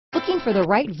Looking for the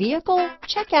right vehicle?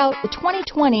 Check out the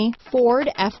 2020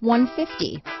 Ford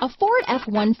F-150. A Ford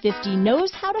F-150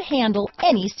 knows how to handle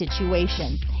any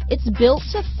situation. It's built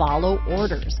to follow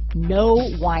orders,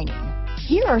 no whining.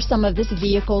 Here are some of this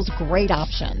vehicle's great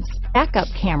options: backup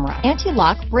camera,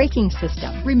 anti-lock braking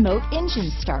system, remote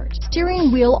engine start,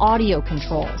 steering wheel audio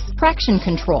controls, traction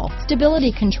control,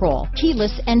 stability control,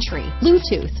 keyless entry,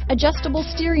 Bluetooth, adjustable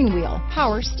steering wheel,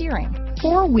 power steering,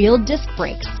 four-wheel disc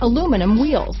brakes, aluminum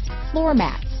wheels, floor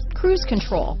mats, cruise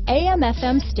control,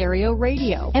 AM/FM stereo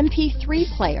radio, MP3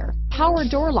 player, power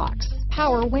door locks,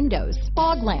 power windows,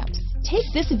 fog lamps.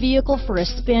 Take this vehicle for a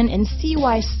spin and see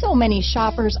why so many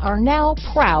shoppers are now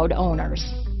proud owners.